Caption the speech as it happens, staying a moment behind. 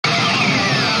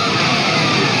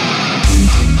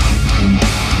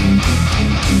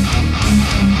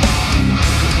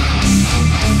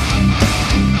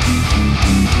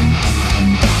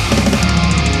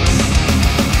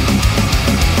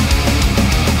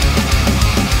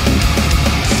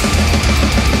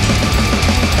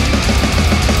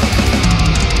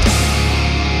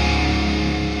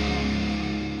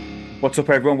What's up,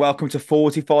 everyone? Welcome to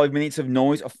 45 Minutes of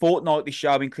Noise, a fortnightly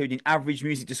show including average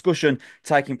music discussion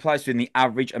taking place within the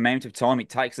average amount of time it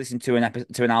takes listening to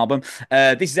an album.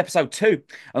 This is episode 2,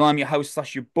 and I'm your host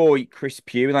slash your boy, Chris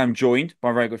Pugh, and I'm joined by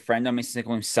a very good friend and Mr.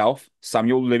 Nickel himself,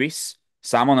 Samuel Lewis.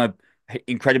 Sam, on a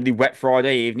incredibly wet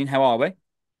Friday evening, how are we?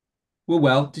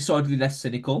 Well, decidedly less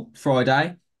cynical.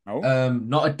 Friday, Oh,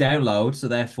 not a download, so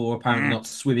therefore apparently mm, not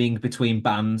swimming between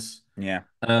bands, yeah.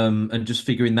 and just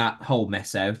figuring that whole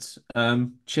mess out.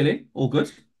 Chilling, all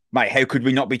good. Mate, how could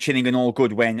we not be chilling and all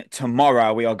good when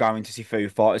tomorrow we are going to see Foo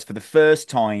Fighters for the first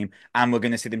time and we're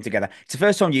going to see them together? It's the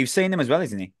first time you've seen them as well,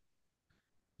 isn't it?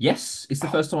 Yes, it's the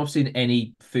first time I've seen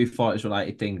any Foo Fighters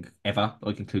related thing ever,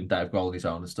 like including Dave Grohl on his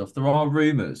own and stuff. There are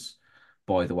rumors,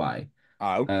 by the way,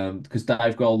 Oh, because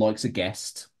Dave Grohl likes a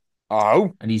guest,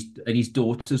 oh, and his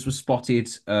daughters were spotted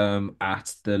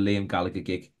at the Liam Gallagher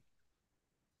gig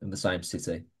in the same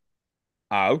city.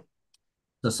 oh.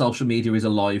 The social media is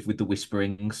alive with the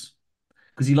whisperings.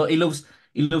 Because he loves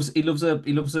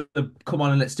a come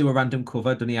on and let's do a random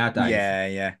cover, doesn't he, our Dave? Yeah,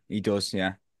 yeah, he does.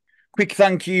 Yeah. Quick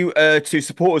thank you to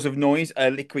supporters of Noise,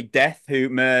 Liquid Death, who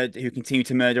continue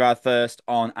to murder our thirst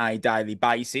on a daily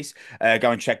basis. Go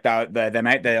and check them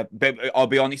out. But I'll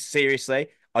be honest, seriously,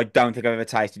 I don't think I've ever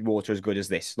tasted water as good as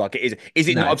this. Like it is. Is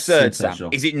it No, not it's absurd, Sam? sensational.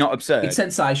 Is it not It's absurd?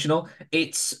 sensational.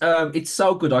 It's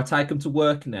so good. I take them to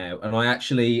work now, and I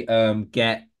actually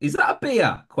get is that a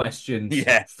beer questions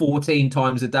Yeah. 14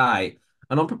 times a day,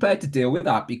 and I'm prepared to deal with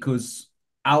that because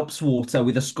Alps water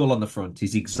with a skull on the front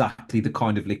is exactly the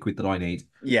kind of liquid that I need.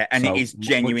 Yeah, and it So is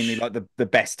genuinely much, like the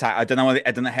best taste. I don't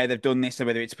know how they've done this, or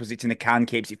whether it's because it's in a can,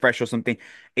 keeps it fresh or something.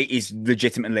 It is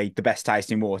legitimately the best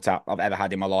tasting water I've ever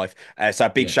had in my life. So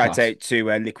a big yeah, shout class. out to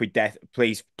Liquid Death.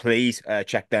 Please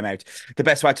check them out. The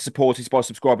best way to support is by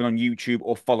subscribing on YouTube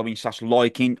or following slash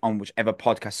liking on whichever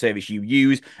podcast service you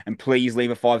use. And please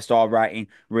leave a 5-star rating.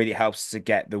 Really helps to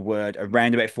get the word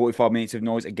around. About 45 minutes of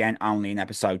noise again, only in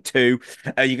episode 2.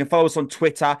 You can follow us on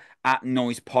Twitter at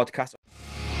Noise Podcast.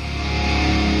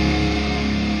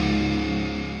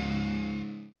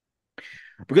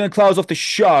 We're going to close off the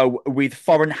show with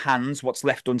Foreign Hands, What's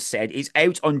Left Unsaid. It's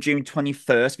out on June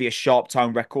 21st via Sharp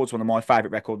Tone Records, one of my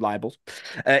favourite record labels.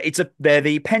 They're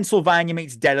the Pennsylvania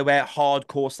meets Delaware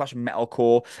hardcore slash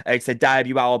metalcore. It's their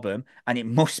debut album, and it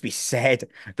must be said,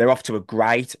 they're off to a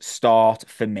great start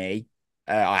for me.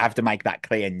 I have to make that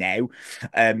clear now.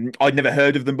 I'd never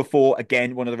heard of them before.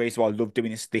 Again, one of the reasons why I love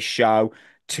doing this show.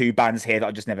 Two bands here that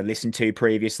I just never listened to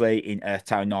previously in Earth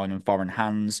Town 9 and Foreign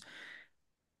Hands.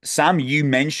 Sam, you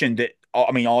mentioned that.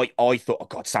 I mean, I thought, oh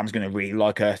God, Sam's going to really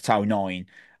like Earth Town 9.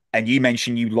 And you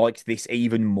mentioned you liked this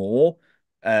even more.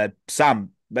 Sam,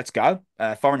 let's go.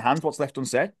 Foreign Hands, what's left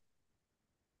unsaid?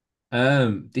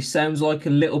 This sounds like a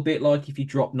little bit like if you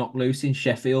drop Knock Loose in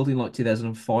Sheffield in like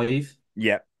 2005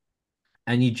 Yeah,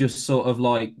 and you just sort of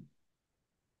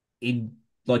in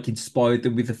inspired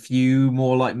them with a few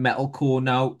more like metalcore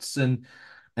notes and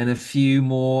a few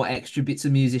more extra bits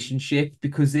of musicianship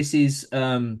because this is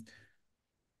like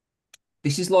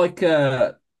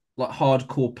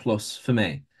hardcore plus for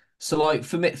me. So like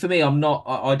for me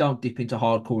I don't dip into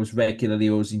hardcore as regularly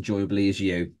or as enjoyably as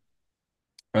you.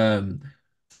 Um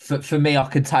for me I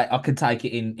can take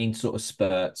it in sort of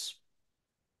spurts.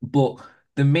 But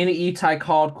the minute you take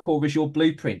hardcore as your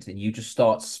blueprint and you just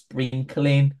start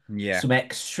sprinkling yeah, some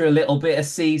extra little bit of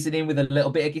seasoning with a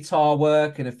little bit of guitar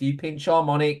work and a few pinch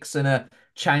harmonics and a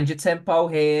change of tempo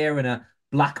here and a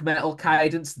black metal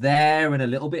cadence there and a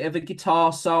little bit of a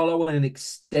guitar solo and an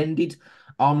extended,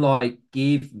 I'm like,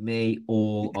 give me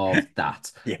all of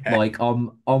that. yeah, Like I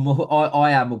am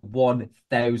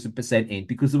 1000% in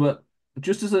because there were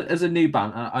just as a new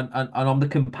band, and I'm the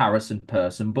comparison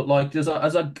person, but like as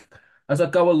I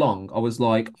go along, I was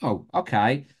like, oh,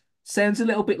 okay, sounds a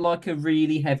little bit like a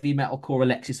really heavy metalcore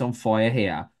Alexis on Fire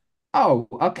here. Oh,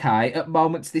 okay. At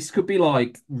moments, this could be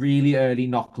like really early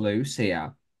Knock Loose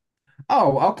here.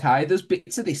 Oh, okay. There's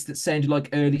bits of this that sounded like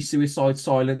early Suicide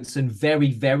Silence and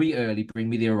very, very early Bring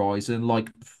Me the Horizon, like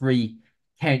pre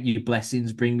Count You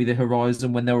Blessings, Bring Me the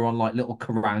Horizon when they were on like little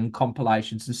Kerrang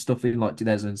compilations and stuff in like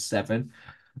 2007.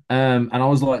 And I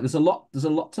was like, there's a lot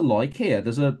to like here.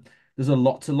 There's a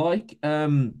lot to like.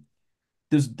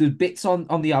 There's the bits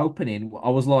on the opening. I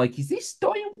was like, is this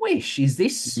Dying Wish? Is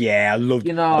this, yeah. I loved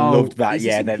that. is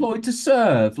this Yeah, that. Employed to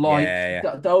Serve? Like Yeah,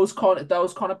 yeah, those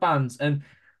kind of bands. And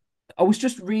I was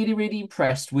just really, really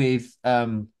impressed with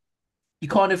you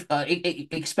kind of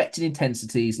expected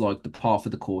intensities like the par for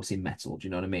the course in metal. Do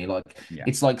you know what I mean? Like yeah,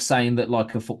 it's like saying that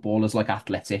like a footballer's like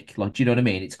athletic. Like, do you know what I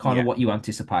mean? It's kind of yeah. what you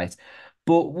anticipate.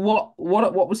 But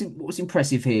what was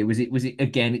impressive here was it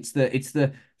again, it's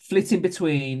the flitting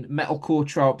between metalcore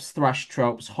tropes, thrash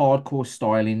tropes, hardcore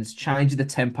stylings, changing the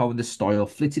tempo and the style,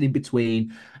 flitting in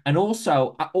between, and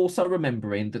also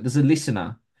remembering that there's a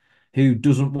listener who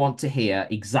doesn't want to hear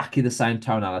exactly the same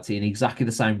tonality and exactly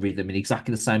the same rhythm and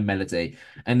exactly the same melody.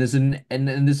 And there's an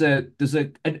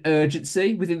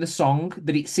urgency within the song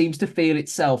that it seems to feel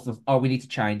itself of, oh, we need to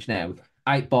change now.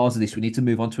 8 bars of this, we need to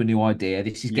move on to a new idea.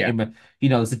 This is Yeah,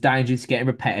 there's a danger it's getting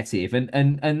repetitive,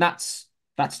 and that's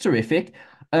terrific.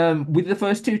 With the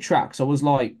first two tracks, I was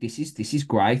like, this is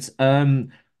great.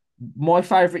 My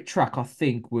favorite track, I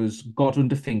think, was God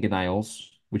Under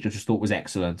Fingernails, which I just thought was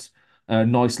excellent.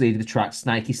 Nice lead of the track,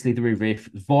 snaky, slithery riff,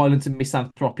 violent and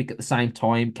misanthropic at the same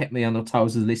time, kept me on the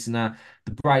toes as a listener.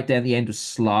 The breakdown at the end was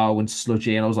slow and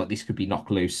sludgy, and I was like, this could be knocked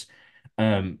loose,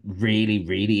 really,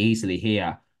 really easily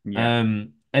here. yeah,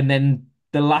 And then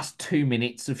the last 2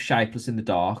 minutes of Shapeless in the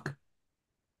Dark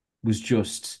was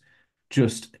just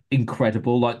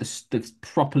incredible, like the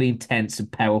properly intense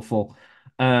and powerful.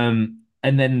 And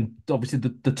then obviously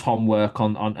the Tom work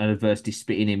on an adversity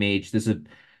spitting image. There's a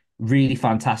really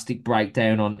fantastic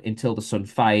breakdown on Until the Sun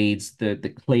Fades,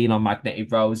 the clean on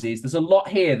Magnetic Roses. There's a lot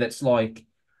here that's like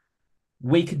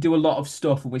we could do a lot of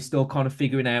stuff and we're still kind of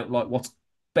figuring out like what's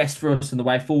best for us and the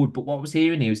way forward. But what I was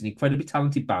hearing here was an incredibly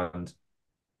talented band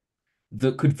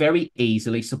that could very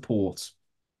easily support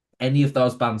any of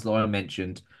those bands that I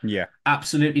mentioned. yeah.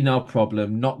 Absolutely no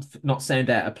problem. Not sound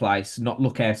out of place, not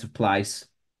look out of place.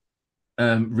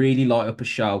 Really light up a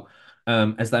show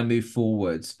as they move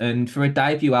forwards. And for a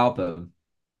debut album,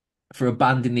 for a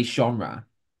band in this genre,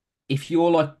 if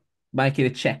you're like making a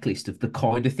checklist of the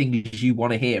kind of things you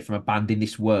want to hear from a band in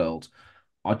this world,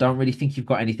 I don't really think you've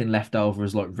got anything left over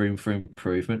as like room for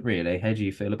improvement, really. How do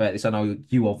you feel about this? I know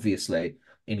you obviously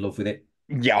in love with it.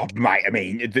 Yeah, mate. I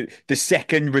mean, the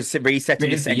second resetting the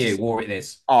Written for you, senses. or it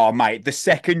is. Oh, mate, the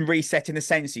second resetting the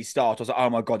senses start, I was like, oh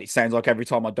my God, it sounds like Every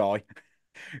Time I Die.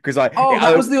 Because Oh,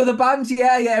 that was the other band.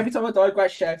 Yeah, yeah. Every time I die,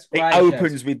 great shout, it great shout.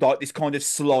 opens with like this kind of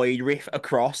slide riff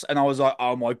across, and I was like,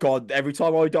 "Oh my God!" Every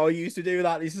time I die, I used to do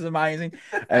that. This is amazing.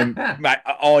 Mate,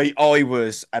 I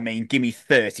was. I mean, give me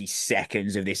 30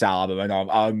 seconds of this album,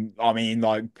 and I mean,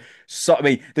 like, so. I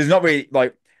mean, there's not really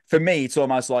like for me. It's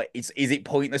almost like it's. Is it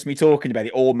pointless me talking about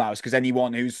it almost? Because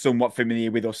anyone who's somewhat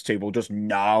familiar with us two will just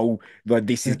know that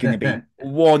this is going to be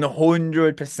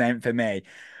 100% for me.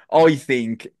 I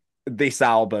think this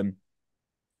album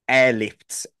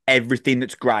airlifts everything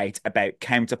that's great about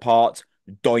Counterpart,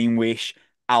 Dying Wish,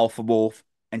 Alpha Wolf,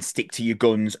 and Stick to Your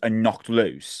Guns and Knocked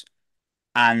Loose.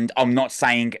 And I'm not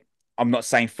saying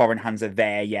Foreign Hands are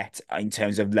there yet in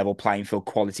terms of level playing field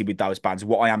quality with those bands.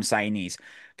 What I am saying is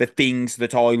the things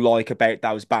that I like about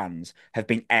those bands have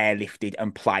been airlifted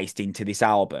and placed into this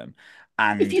album.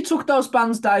 If And you took those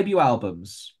bands' debut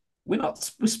albums, we're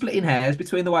splitting hairs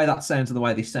between the way that sounds and the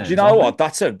way this do you sounds, know aren't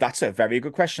what? we? That's a very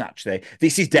good question, actually.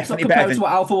 This is Let's not definitely better compare it to than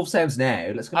what Alpha Wolf sounds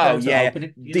now. Let's compare Oh it to yeah,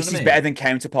 opening. You know this what I is better mean? than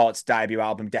Counterpart's debut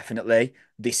album, definitely.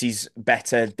 This is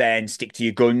better than Stick to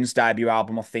Your Guns debut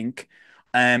album, I think.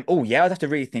 Oh yeah, I'd have to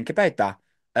really think about that.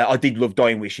 I did love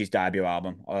Dying Wish's debut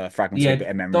album, Fragmentary Yeah, Bit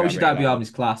of Memory. that I was your really debut like that. album.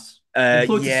 Is class.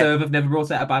 Employed to Yeah, Serve have never brought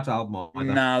out a bad album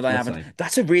either. no, they Worth haven't. saying.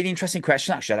 That's a really interesting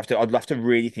question, actually. I'd have to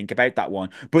really think about that one.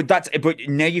 But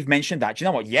now you've mentioned that, do you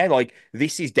know what? Yeah, like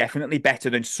this is definitely better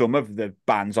than some of the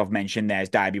bands I've mentioned. There's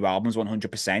debut albums,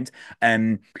 100%.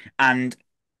 And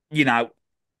you know.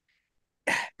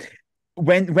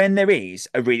 When there is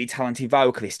a really talented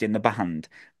vocalist in the band,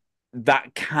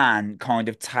 that can kind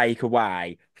of take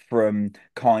away from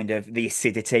kind of the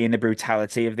acidity and the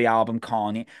brutality of the album,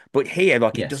 can't it? But here,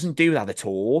 like, it Yes. doesn't do that at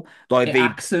all. Like It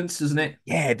accents, doesn't it?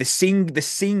 yeah, the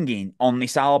singing on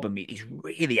this album is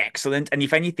really excellent, and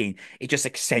if anything, it just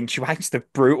accentuates the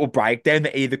brutal breakdown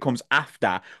that either comes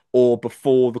after or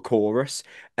before the chorus.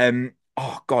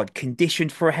 Oh God,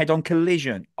 conditioned for a head-on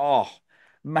collision. Oh.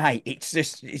 Mate, it's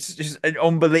just an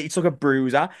unbelievable. It's like a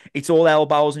bruiser. It's all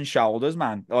elbows and shoulders,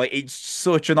 man. Like it's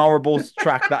such an horrible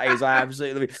track that is. I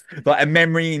absolutely like a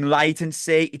memory in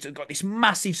latency. It's got this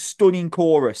massive, stunning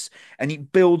chorus, and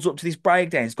it builds up to this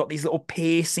breakdown. It's got these little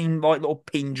piercing, like little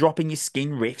pin drop in your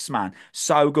skin riffs, man.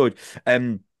 So good.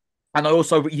 And I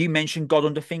also you mentioned God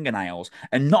Under Fingernails,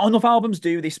 and not enough albums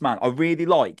do this, man. I really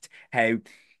liked how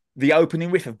the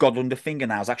opening riff of God Under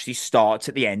Fingernails actually starts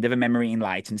at the end of A Memory in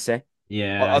Latency.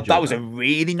 Yeah, I That enjoyed was a that.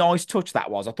 really nice touch. That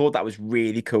was. I thought that was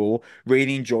really cool.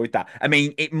 Really enjoyed that. I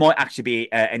mean, it might actually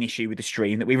be an issue with the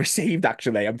stream that we received.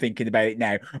 Actually, I'm thinking about it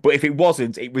now. But if it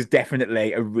wasn't, it was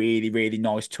definitely a really, really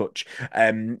nice touch.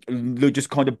 It just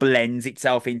kind of blends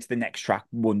itself into the next track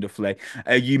wonderfully.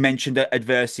 You mentioned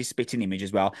adversity spitting image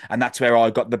as well, and that's where I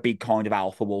got the big kind of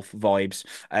Alpha Wolf vibes.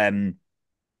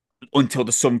 Until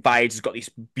the sun fades, has got this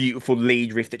beautiful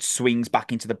lead riff that swings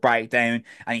back into the breakdown,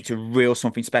 and it's a real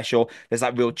something special. There's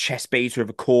that real chest beater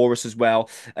of a chorus as well.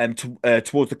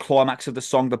 Towards the climax of the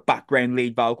song, the background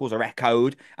lead vocals are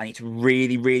echoed, and it's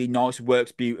really, really nice.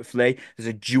 Works beautifully. There's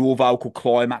a dual vocal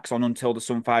climax on Until the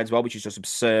Sun Fades as well, which is just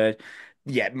absurd.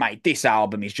 Yeah, mate, this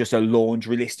album is just a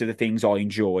laundry list of the things I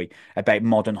enjoy about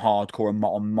modern hardcore and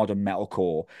modern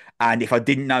metalcore. And if I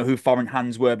didn't know who Foreign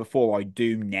Hands were before, I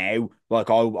do now. Like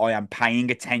I am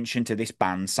paying attention to this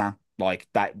band, Sam. Like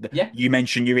that, Yeah, you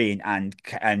mentioned you're in, and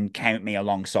count me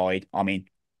alongside. I'm in.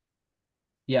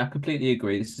 yeah, I completely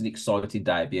agree. This is an exciting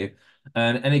debut.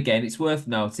 And again, it's worth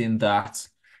noting that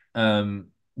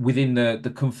within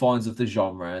the confines of the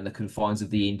genre and the confines of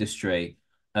the industry,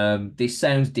 this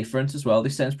sounds different as well.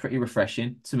 This sounds pretty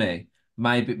refreshing to me.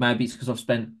 Maybe it's because I've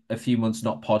spent a few months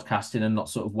not podcasting and not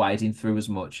sort of wading through as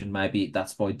much, and maybe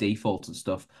that's by default and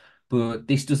stuff. But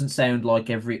this doesn't sound like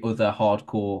every other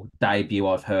hardcore debut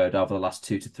I've heard over the last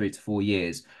 2 to 3 to 4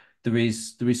 years. There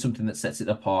is something that sets it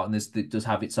apart, and it does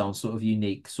have its own sort of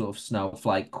unique sort of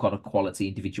snowflake kind of quality,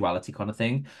 individuality kind of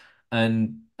thing,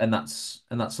 and that's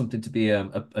something to be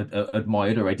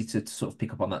admired already to sort of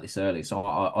pick up on that this early. So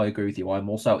I agree with you. I'm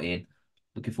also in,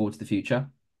 looking forward to the future.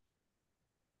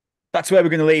 That's where we're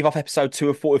going to leave off episode 2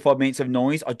 of 45 Minutes of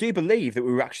Noise. I do believe that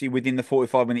we were actually within the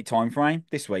 45-minute time frame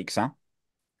this week, Sam,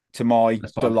 to my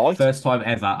delight. First time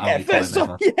ever, Yeah, only first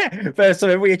time time. ever. Yeah, first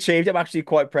time we achieved. I'm actually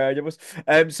quite proud of us.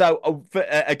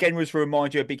 Again, was to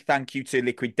remind you, a big thank you to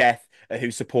Liquid Death, who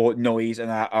support Noise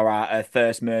and are our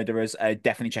thirst murderers.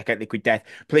 Definitely check out Liquid Death.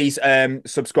 Please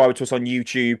subscribe to us on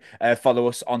YouTube. Follow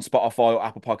us on Spotify or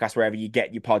Apple Podcasts, wherever you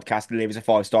get your podcast. Leave us a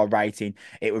 5-star rating.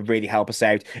 It would really help us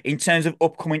out. In terms of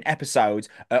upcoming episodes,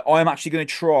 I'm actually going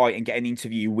to try and get an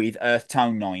interview with Earth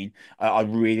Tone 9.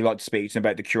 I'd really like to speak to them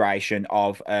about the curation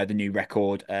of the new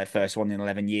record, first one in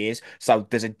 11 years. So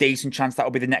there's a decent chance that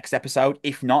will be the next episode.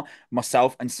 If not,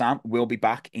 myself and Sam will be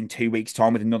back in 2 weeks'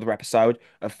 time with another episode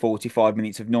of 45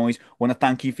 Minutes of Noise. Want to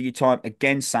thank you for your time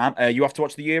again, Sam. You have to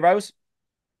watch the Euros?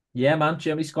 Yeah, man,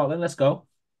 Germany, Scotland, let's go.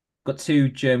 Got two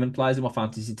German players in my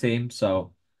fantasy team,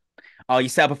 so Oh, you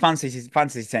set up a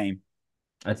fantasy team.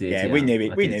 I did. Yeah, we Yeah, knew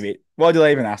it. I We did. knew it. Why did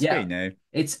I even ask? We Yeah, knew.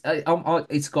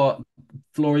 it's got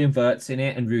Florian Wirtz in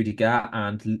it and Rudiger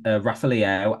and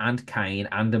Rafael and Kane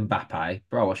and Mbappe.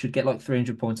 Bro, I should get like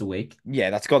 300 points a week.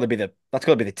 Yeah, that's got to be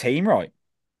the team, right?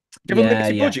 Do you have a Yeah,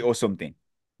 limited yeah. budget or something?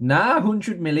 Nah,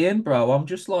 100 million, bro. I'm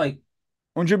just like,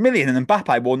 100 million and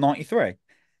Mbappe won 93.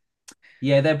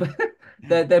 yeah,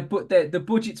 the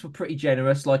budgets were pretty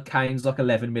generous. Like Kane's like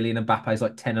 11 million and Mbappe's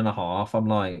like 10 and a half. I'm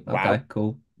like, okay, Wow.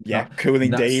 cool. Yeah, Not cool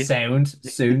not indeed. sound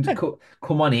soon.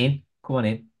 Come on in. Come on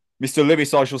in. Mr.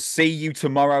 Lewis, I shall see you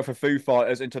tomorrow for Foo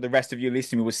Fighters. Until the rest of you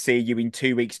listening, we will see you in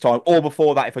 2 weeks' time, or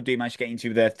before that, if I do manage to get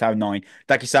into the Earth Town 9.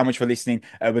 Thank you so much for listening.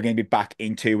 We're going to be back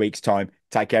in 2 weeks' time.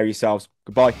 Take care of yourselves.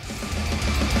 Goodbye.